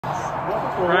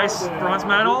Bryce, bronze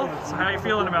medal. So how are you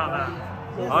feeling about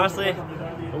that? Honestly,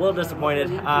 a little disappointed.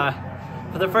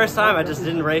 For the first time, I just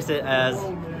didn't race it as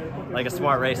like a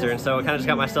smart racer, and so I kind of just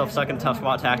got myself stuck in a tough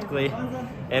spot tactically,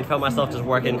 and felt myself just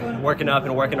working up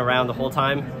and working around the whole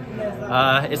time.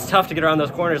 It's tough to get around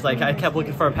those corners. Like I kept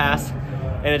looking for a pass,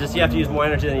 and it just you have to use more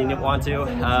energy than you want to.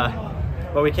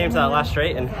 But we came to that last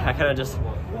straight, and I kind of just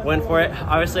went for it.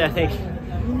 Obviously, I think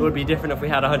it would be different if we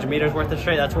had 100 meters worth of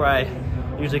straight. That's where I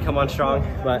usually come on strong,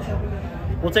 but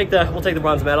we'll take the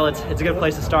bronze medal. It's a good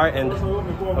place to start, and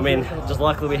I mean, just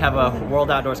luckily we have a World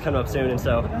Outdoors coming up soon, and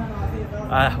so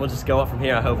we'll just go up from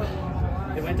here, I hope.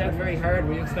 It went out very hard.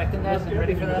 Were you expecting that?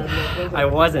 Ready for that? I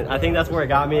wasn't. I think that's where it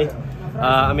got me.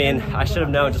 I mean, I should have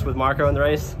known just with Marco in the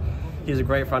race. He's a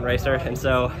great front racer, and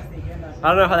so I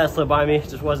don't know how that slipped by me.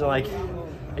 Just wasn't like,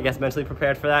 I guess, mentally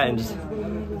prepared for that, and just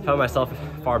found myself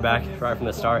far back right from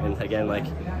the start. And again, like,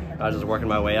 I was just working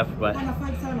my way up, but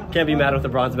can't be mad with the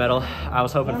bronze medal. I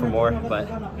was hoping for more, but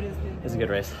it was a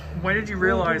good race. When did you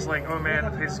realize, like, oh man,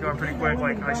 the pace is going pretty quick,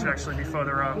 like I should actually be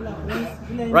further up?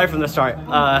 Right from the start.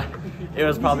 It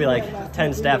was probably like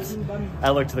 10 steps. I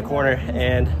looked to the corner,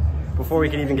 and before we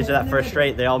could even get to that first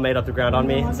straight, they all made up the ground on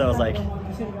me. So I was like,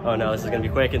 oh no, this is gonna be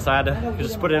quick. And so I had to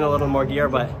just put in a little more gear,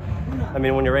 but I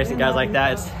mean, when you're racing guys like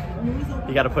that,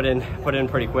 you got to put in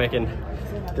pretty quick, and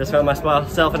just found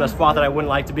myself in a spot that I wouldn't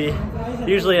like to be.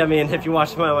 Usually, I mean, if you watch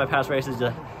some of my past races,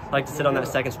 I like to sit on that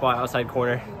second spot outside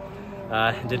corner.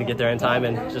 Didn't get there in time,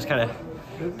 and just kind of,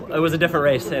 it was a different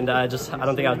race, and I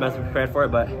don't think I was mentally prepared for it,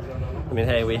 but I mean,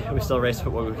 hey, we still raced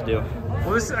what we could do.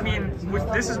 Well, this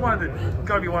is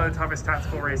got to be one of the toughest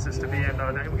tactical races to be in,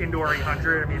 the indoor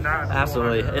 800. I mean, that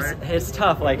absolutely, 100, right? It's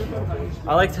tough. Like,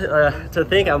 I like to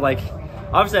think I'm like,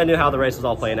 obviously I knew how the race was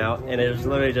all playing out, and it was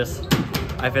literally just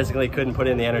I physically couldn't put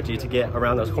in the energy to get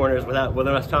around those corners with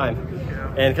enough time,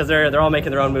 and because they're all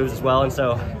making their own moves as well, and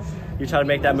so you try to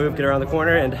make that move, get around the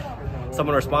corner, and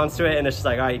someone responds to it, and it's just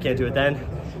like, all right, you can't do it then.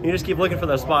 You just keep looking for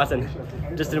those spots, and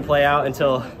just didn't play out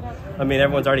until, I mean,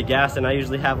 everyone's already gassed, and I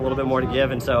usually have a little bit more to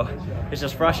give, and so it's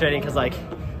just frustrating because like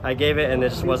I gave it, and it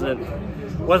just wasn't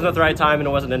at the right time, and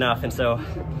it wasn't enough, and so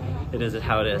it is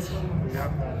how it is.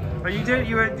 But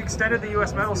you had extended the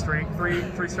U.S. medal streak, three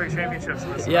straight championships.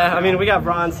 In this yeah, I mean, we got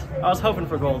bronze. I was hoping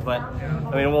for gold, but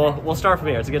I mean, we'll start from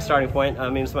here. It's a good starting point. I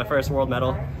mean, it's my first world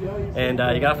medal, and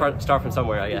you gotta start from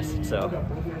somewhere, I guess. So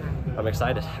I'm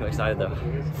excited. I'm excited though.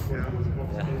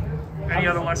 Yeah. Any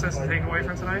other lessons to take away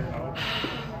from tonight?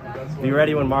 Be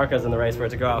ready when Marco's in the race for it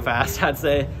to go out fast. I'd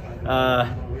say. I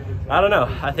don't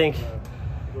know. I think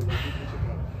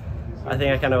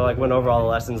I kind of like went over all the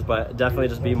lessons, but definitely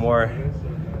just be more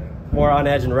on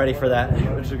edge and ready for that,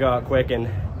 which would go out quick, and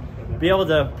be able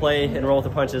to play and roll with the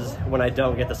punches when I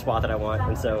don't get the spot that I want.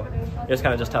 And so it's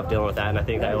kind of just tough dealing with that, and I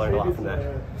think that I learned a lot from that.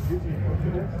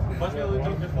 What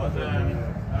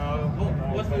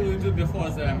will you do before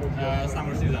the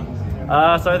summer season?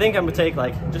 So I think I'm gonna take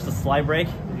like just a slight break,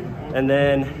 and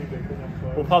then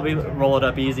we'll probably roll it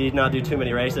up easy, not do too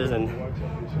many races, and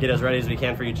get as ready as we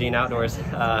can for Eugene Outdoors.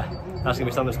 That's gonna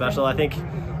be something special. I think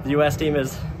the U.S. team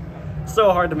is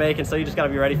so hard to make, and so you just got to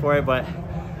be ready for it, but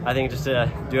I think just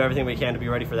to do everything we can to be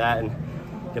ready for that and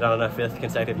get on a 5th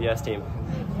consecutive U.S. team.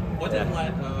 What is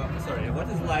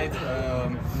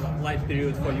light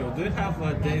period for you? Do you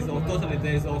have days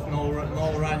of no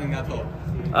running at all?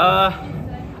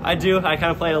 I do. I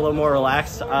kind of play it a little more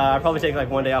relaxed. I probably take like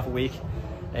one day off a week,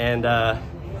 and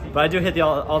but I do hit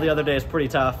all the other days pretty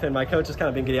tough, and my coach has kind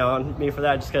of been getting on me for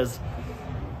that, just because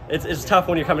it's tough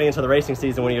when you're coming into the racing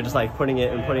season when you're just like putting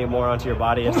it more onto your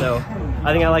body. And so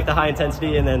I think I like the high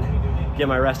intensity and then get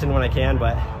my rest in when I can,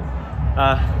 but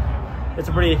it's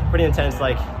a pretty intense,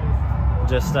 like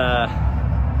just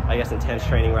I guess intense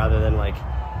training rather than like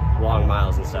long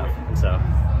miles and stuff. And so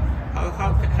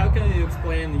how can you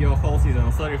explain your whole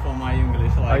season? Sorry for my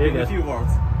English, like in a few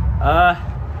words. I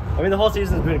mean, the whole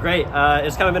season's been great.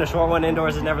 It's kind of been a short one.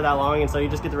 Indoors is never that long, and so you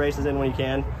just get the races in when you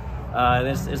can. And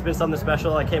it's been something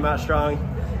special. I came out strong.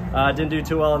 Didn't do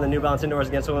too well in the New Balance Indoors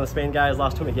against one of the Spain guys.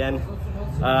 Lost to him again.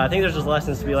 I think there's just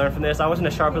lessons to be learned from this. I wasn't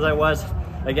as sharp as I was.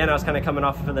 Again, I was kind of coming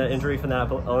off of the injury from that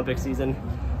Olympic season,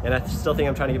 and I still think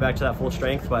I'm trying to get back to that full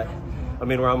strength. But I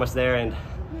mean, we're almost there, and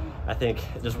I think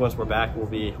just once we're back, we'll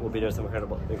be doing some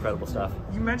incredible stuff.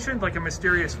 You mentioned like a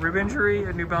mysterious rib injury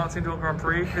at New Balance Indoor Grand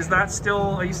Prix.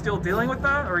 Are you still dealing with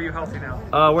that, or are you healthy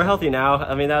now? We're healthy now.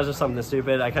 I mean, that was just something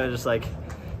stupid. I kind of just like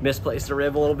misplaced a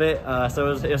rib a little bit,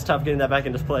 so it was tough getting that back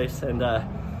into place and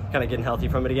kind of getting healthy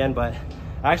from it again. But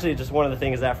actually, just one of the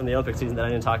things that from the Olympic season that I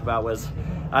didn't talk about was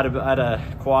I had a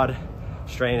quad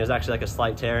strain. It was actually like a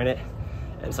slight tear in it,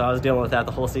 and so I was dealing with that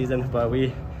the whole season. But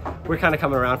we we're kind of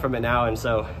coming around from it now, and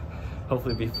so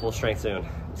hopefully be full strength soon.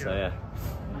 So yeah.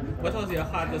 What was your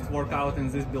hardest workout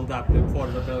in this build-up for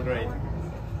the Belgrade?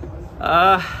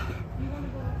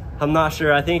 I'm not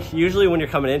sure. I think usually when you're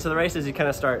coming into the races, you kind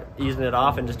of start easing it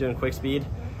off and just doing quick speed.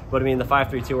 But I mean, the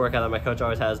 5-3-2 workout that my coach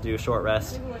always has, do short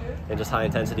rest and just high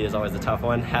intensity, is always the tough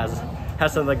one. Has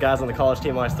some of the guys on the college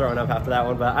team always throwing up after that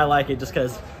one, but I like it just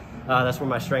because that's where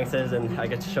my strength is, and I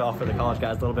get to show off for the college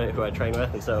guys a little bit who I train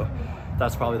with, and so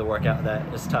that's probably the workout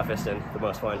that is toughest and the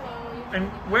most fun. And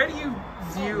where do you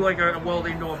view like a world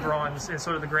indoor bronze in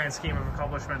sort of the grand scheme of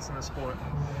accomplishments in the sport?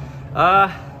 I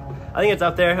think it's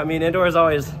up there. I mean, indoor is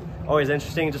always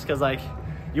interesting just because like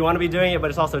you want to be doing it, but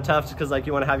it's also tough just because like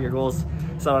you want to have your goals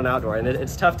set on outdoor, and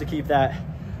it's tough to keep that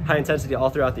high intensity all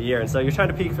throughout the year. And so you're trying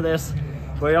to peak for this,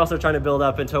 but you're also trying to build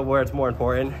up into where it's more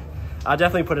important. I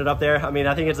definitely put it up there. I mean,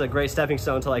 I think it's a great stepping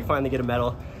stone to like finally get a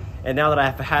medal. And now that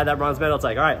I've had that bronze medal, it's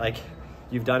like, all right, like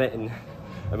you've done it, and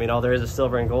I mean, all there is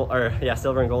silver and gold, or yeah,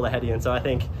 silver and gold ahead of you. And so I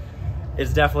think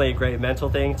it's definitely a great mental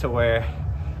thing to where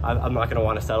I'm not going to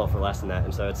want to settle for less than that.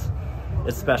 And so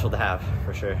it's special to have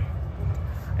for sure.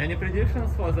 Any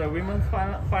predictions for the women's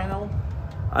final?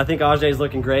 I think Ajay's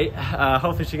looking great.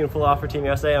 Hopefully she can pull off for Team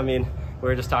USA. I mean, we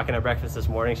were just talking at breakfast this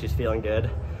morning. She's feeling good.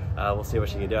 We'll see what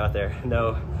she can do out there.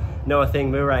 No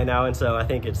thing moo right now, and so I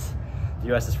think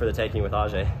the US is for the taking with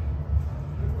Ajay.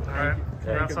 All right,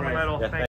 congrats on the medal. Yeah,